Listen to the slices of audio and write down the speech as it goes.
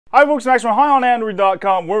Hi folks, Max from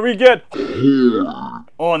HighOnAndroid.com, where we get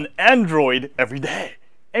on Android every day.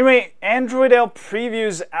 Anyway, Android L preview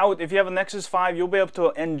is out. If you have a Nexus 5, you'll be able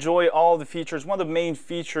to enjoy all the features. One of the main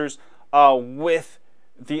features with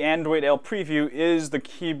the Android L preview is the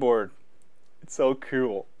keyboard. It's so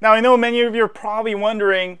cool. Now, I know many of you are probably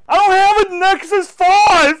wondering, I don't have a Nexus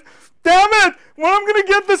 5! Damn it! When I'm gonna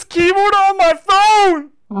get this keyboard on my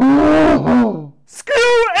phone?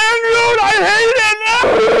 Screw Android! I hate it!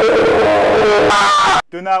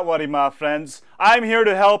 Do not worry, my friends. I'm here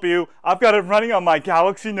to help you. I've got it running on my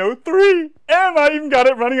Galaxy Note 3. And I even got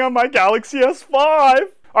it running on my Galaxy S5.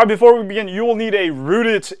 Alright, before we begin, you will need a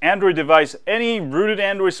rooted Android device. Any rooted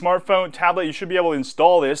Android smartphone, tablet, you should be able to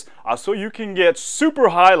install this so you can get super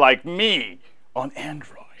high like me on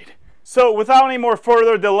Android. So without any more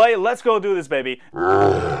further delay, let's go do this, baby.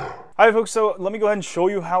 Alright folks, so let me go ahead and show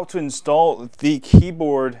you how to install the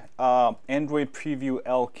keyboard, Android Preview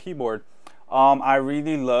L keyboard. I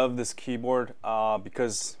really love this keyboard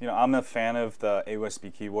because I'm a fan of the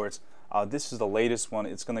USB keyboards. This is the latest one.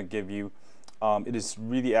 It's going to give you, it is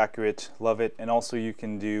really accurate, love it, and also you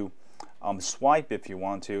can do swipe if you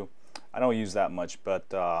want to. I don't use that much, but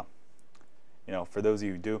for those of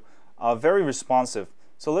you who do, very responsive.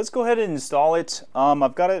 So let's go ahead and install it.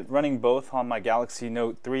 I've got it running both on my Galaxy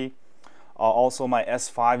Note 3. Also my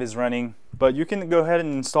S5 is running, but you can go ahead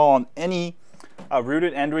and install on any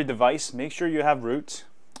rooted Android device. Make sure you have root.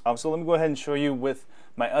 So let me go ahead and show you with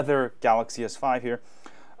my other Galaxy S5 here.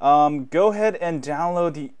 Go ahead and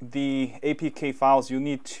download the APK files. You'll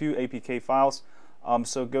need 2 APK files.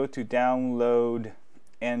 So go to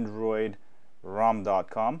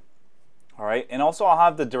download-android-rom.com. Alright, and also I'll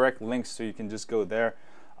have the direct links so you can just go there,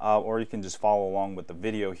 or you can just follow along with the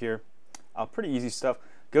video here. Pretty easy stuff.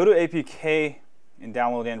 Go to APK and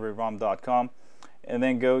download-android-rom.com, and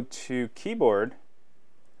then go to keyboard,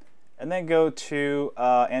 and then go to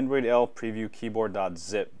Android L preview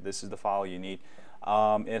keyboard.zip. This is the file you need.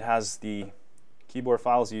 It has the keyboard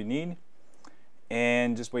files you need,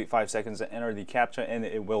 and just wait 5 seconds to enter the CAPTCHA and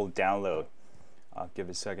it will download. I'll give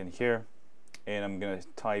it a second here, and I'm gonna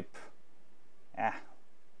type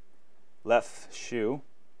left shoe.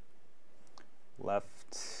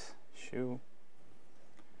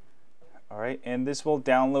 Alright, and this will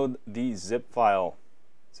download the zip file.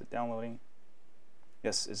 Is it downloading?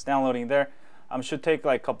 Yes, it's downloading there. Should take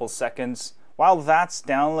like a couple seconds. While that's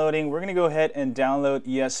downloading, we're going to go ahead and download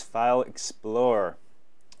ES File Explorer.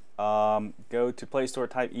 Go to Play Store,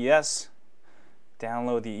 type ES,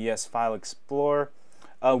 download the ES File Explorer.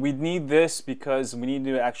 We need this because we need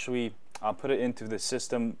to actually put it into the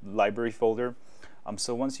system library folder.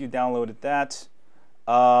 So once you downloaded that,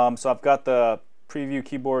 so I've got the preview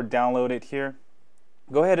keyboard downloaded here.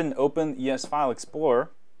 Go ahead and open ES File Explorer.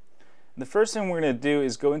 The first thing we're going to do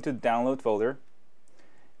is go into the download folder,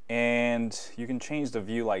 and you can change the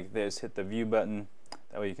view like this. Hit the view button,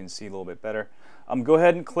 that way you can see a little bit better. Go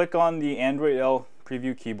ahead and click on the Android L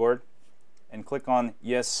preview keyboard and click on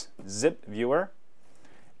ES Zip Viewer,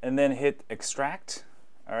 and then hit extract.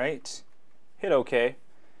 Alright, hit OK.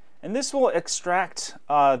 And this will extract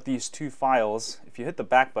these 2 files. If you hit the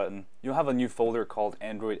back button, you'll have a new folder called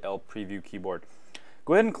Android L Preview Keyboard.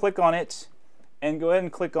 Go ahead and click on it, and go ahead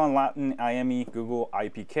and click on Latin IME Google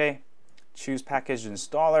IPK. Choose Package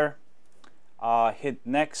Installer. Hit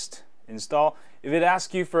Next, Install. If it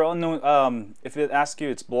asks you for unknown, if it asks you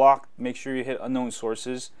it's blocked, make sure you hit Unknown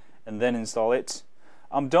Sources and then install it.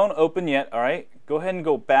 Don't open yet. All right. Go ahead and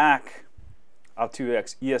go back to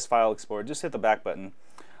ES File Explorer. Just hit the back button.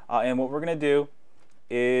 And what we're going to do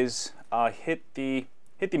is hit the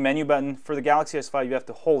menu button. For the Galaxy S5, you have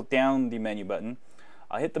to hold down the menu button.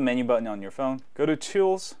 Hit the menu button on your phone. Go to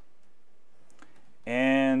Tools,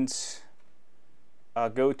 and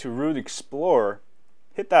go to Root Explorer.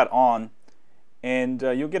 Hit that on, and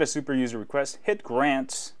you'll get a super user request. Hit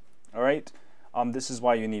Grant. All right. This is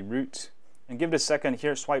why you need root. And give it a second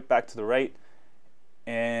here. Swipe back to the right,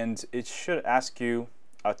 and it should ask you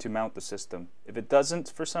to mount the system. If it doesn't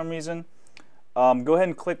for some reason, go ahead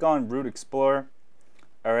and click on Root Explorer.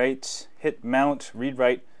 Alright, hit Mount, Read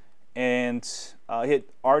Write, and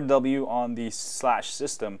hit RW on the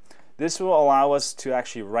 /system. This will allow us to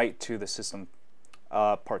actually write to the system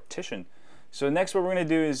partition. So next what we're going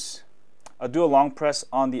to do is do a long press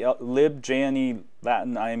on the libjne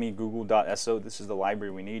latin ime google.so. This is the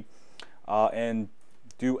library we need, and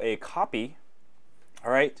do a copy.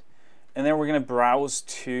 Alright, and then we're going to browse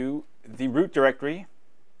to the root directory,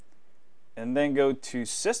 and then go to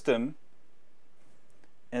System,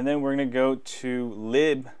 and then we're going to go to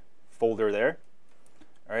lib folder there.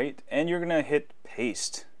 Alright, and you're going to hit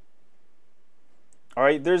paste. All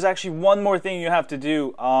right, there's actually one more thing you have to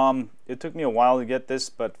do. It took me a while to get this,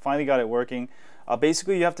 but finally got it working.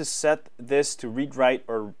 Basically, you have to set this to read-write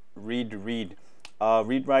or read-read.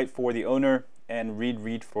 Read-write for the owner and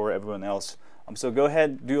read-read for everyone else. So go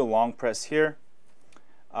ahead, do a long press here.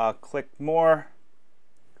 Click More,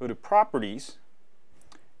 go to Properties,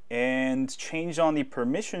 and change on the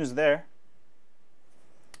permissions there.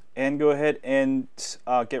 And go ahead and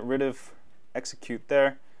get rid of Execute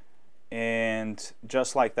there. And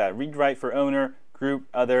just like that, read-write for owner, group,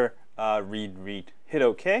 other, read-read. Hit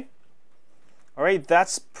OK. All right,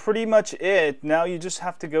 that's pretty much it. Now you just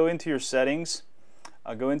have to go into your settings.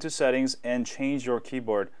 Go into settings and change your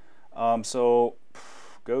keyboard. So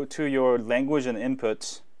go to your language and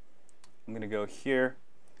inputs. I'm going to go here.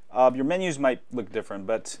 Your menus might look different,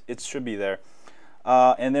 but it should be there.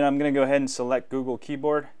 And then I'm going to go ahead and select Google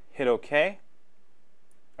Keyboard. Hit OK.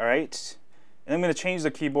 All right. And I'm going to change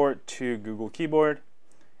the keyboard to Google Keyboard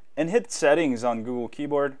and hit Settings on Google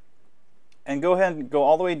Keyboard. And go ahead and go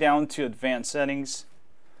all the way down to Advanced Settings.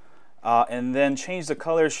 And then change the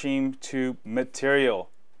color scheme to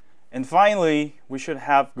Material. And finally, we should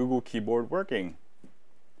have Google Keyboard working.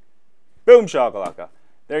 Boom shakalaka.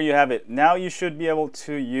 There you have it. Now you should be able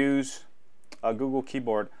to use a Google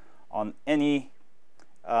Keyboard on any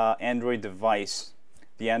Android device,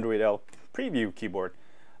 the Android L Preview keyboard.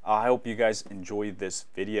 I hope you guys enjoyed this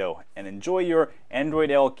video and enjoy your Android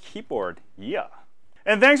L keyboard. Yeah.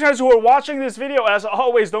 And thanks guys who are watching this video. As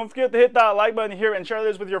always, don't forget to hit that like button here and share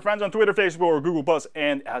this with your friends on Twitter, Facebook, or Google+.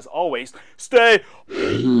 And as always, stay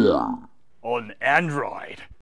on Android.